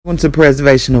Welcome to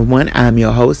Preservation of One. I'm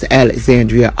your host,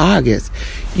 Alexandria August.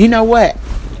 You know what?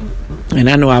 And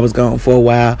I know I was gone for a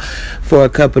while, for a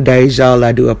couple days, y'all.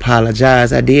 I do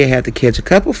apologize. I did have to catch a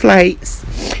couple flights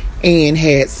and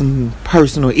had some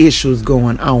personal issues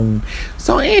going on.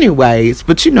 So anyways,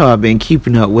 but I've been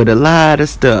keeping up with a lot of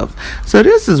stuff. So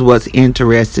this is what's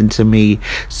interesting to me.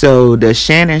 So the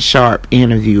Shannon Sharp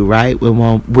interview, right,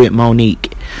 with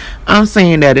Monique. I'm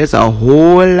saying that it's a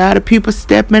whole lot of people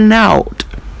stepping out.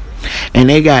 And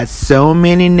they got so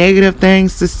many negative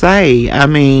things to say. I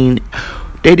mean,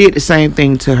 they did the same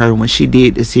thing to her when she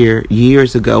did this here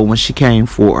years ago when she came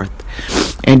forth.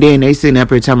 And then they sitting up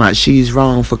here talking about she's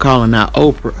wrong for calling out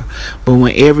Oprah. But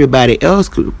when everybody else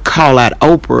could call out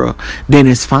Oprah, then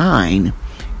it's fine.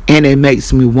 And it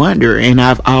makes me wonder. And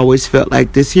I've always felt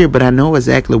like this here, but I know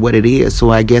exactly what it is. So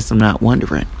I guess I'm not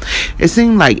wondering. It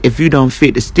seems like if you don't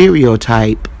fit the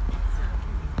stereotype,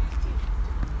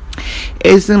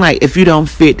 it seems like if you don't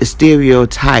fit the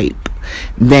stereotype,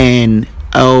 then,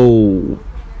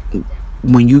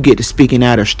 when you get to speaking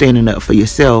out or standing up for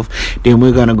yourself, then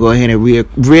we're going to go ahead and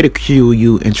ridicule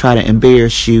you and try to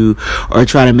embarrass you or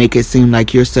try to make it seem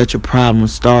like you're such a problem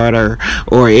starter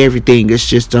or everything is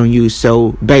just on you.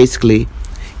 So basically,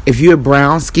 if you're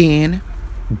brown skin,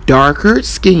 darker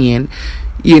skin,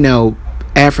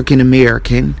 African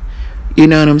American, you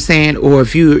know what I'm saying? Or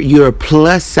if you're a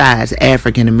plus size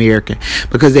African American,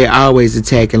 because they're always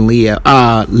attacking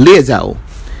Lizzo.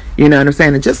 You know what I'm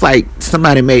saying? And just like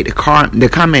somebody made the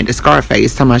comment to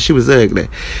Scarface talking about she was ugly.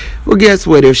 Well, guess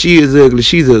what? If she is ugly,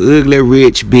 she's an ugly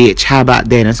rich bitch. How about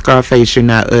that? And Scarface, you're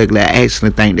not ugly. I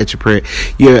actually think that you're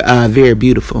very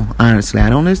beautiful. Honestly, I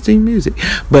don't listen to your music,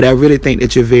 but I really think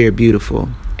that you're very beautiful.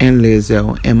 And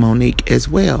Lizzo and Monique as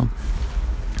well.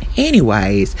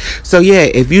 Anyways, so yeah,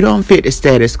 if you don't fit the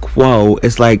status quo,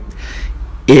 it's like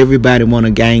everybody want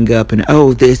to gang up and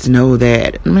this and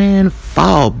that. Man,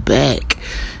 fall back.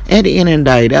 At the end of the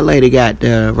day, that lady got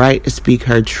the right to speak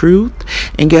her truth.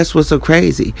 And guess what's so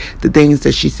crazy? The things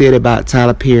that she said about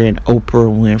Tyler Perry and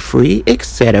Oprah Winfrey,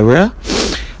 etc.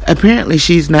 Apparently,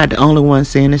 she's not the only one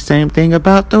saying the same thing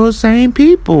about those same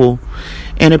people.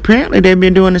 And apparently, they've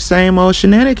been doing the same old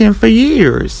shenanigans for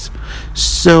years.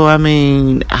 So, I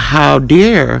mean, how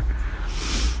dare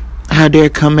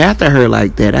come after her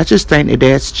like that? I just think that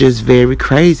that's just very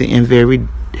crazy and very,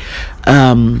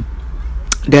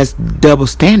 that's double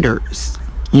standards,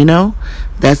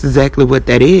 That's exactly what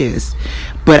that is.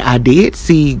 But I did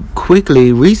see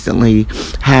quickly recently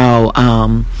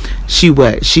how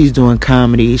she's doing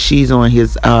comedy. She's on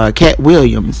his Cat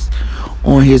Williams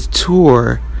on his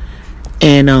tour,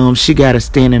 and she got a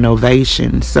standing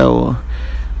ovation. So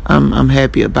I'm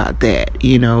happy about that.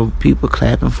 People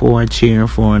clapping for and cheering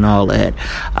for and all that.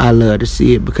 I love to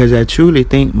see it because I truly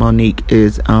think Monique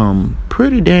is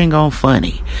pretty dang on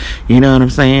funny. You know what I'm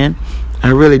saying? I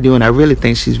really do, and I really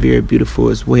think she's very beautiful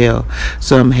as well.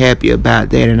 So I'm happy about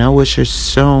that, and I wish her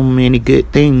so many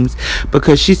good things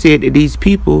because she said that these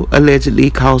people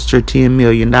allegedly cost her $10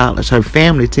 million, her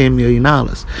family $10 million.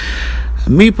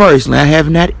 Me personally, I have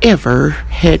not ever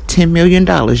had $10 million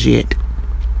yet.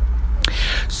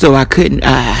 So I couldn't,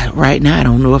 right now, I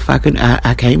don't know if I can,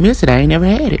 I can't miss it. I ain't never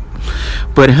had it.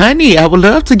 But honey, I would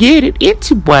love to get it.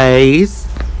 Anyways,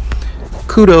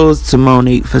 kudos to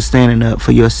Monique for standing up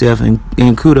for yourself,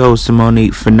 and kudos to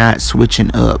Monique for not switching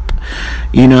up.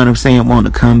 You know what I'm saying? Want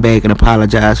to come back and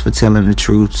apologize for telling the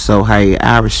truth. So, hey,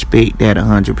 I respect that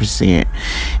 100%.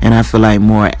 And I feel like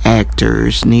more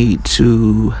actors need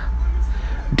to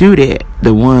do that.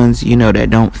 The ones that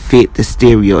don't fit the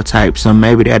stereotype. So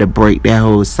maybe that'll break that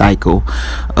whole cycle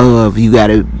of you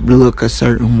gotta look a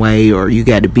certain way, or you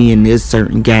gotta be in this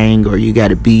certain gang, or you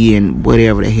gotta be in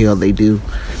whatever the hell they do,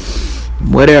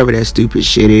 whatever that stupid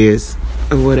shit is,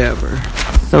 or whatever,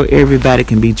 so everybody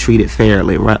can be treated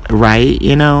fairly, right?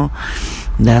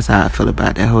 That's how I feel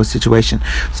about that whole situation.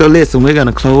 So listen, we're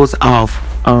gonna close off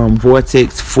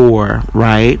Vortex 4,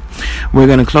 right? We're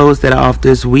going to close that off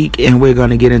this week, and we're going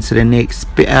to get into the next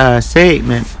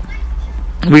segment.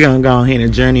 We're going to go ahead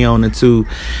and journey on into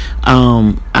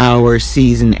our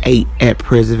season 8 at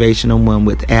Preservation of One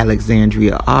with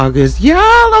Alexandria August. Y'all,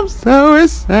 I'm so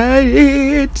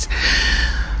excited.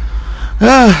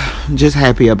 Just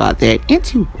happy about that.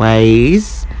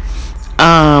 Anyways,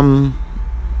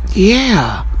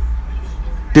 yeah,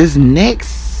 this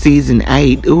next season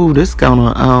 8, this is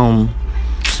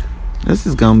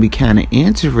gonna be kind of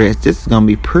interesting. This is gonna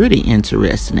be pretty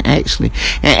interesting, actually.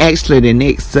 And actually, the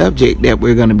next subject that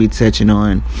we're gonna be touching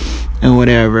on and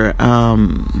whatever,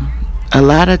 a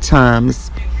lot of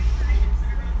times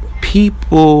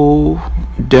people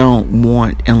don't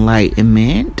want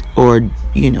enlightenment, or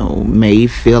may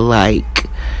feel like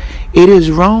it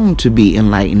is wrong to be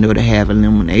enlightened or to have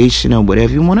illumination or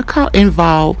whatever you want to call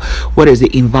evolving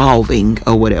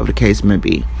or whatever the case may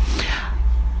be.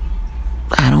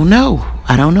 I don't know.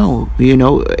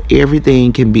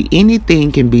 Anything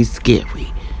can be scary.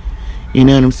 You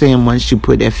know what I'm saying? Once you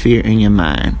put that fear in your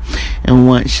mind, and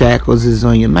once shackles is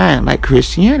on your mind, like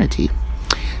Christianity.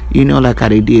 Like how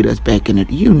they did us back in the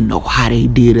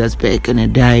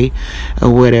day or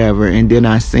whatever. And then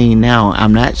I seen now,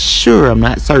 I'm not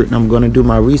certain, I'm going to do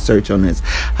my research on this,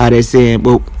 how they said,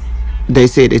 they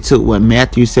said they took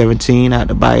Matthew 17 out of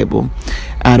the Bible,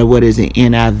 out of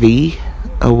NIV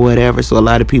or whatever. So a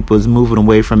lot of people is moving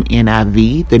away from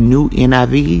NIV, the new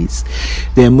NIVs.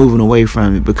 They're moving away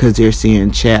from it because they're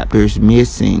seeing chapters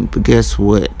missing. But guess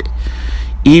what?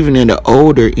 Even in the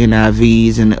older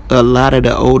NIVs and a lot of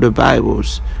the older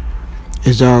Bibles,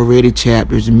 there's already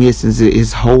chapters missing.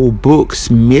 It's whole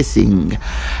books missing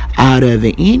out of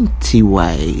the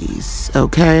anyways.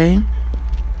 Okay?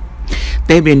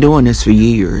 They've been doing this for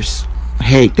years.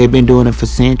 Heck, they've been doing it for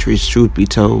centuries, truth be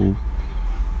told.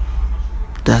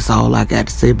 That's all I got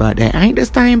to say about that. Ain't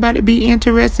this thing about to be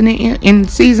interesting in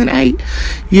season 8?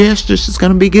 Yes, this is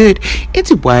going to be good.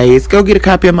 Anyways, go get a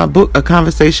copy of my book, A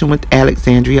Conversation with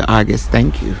Alexandria August.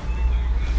 Thank you.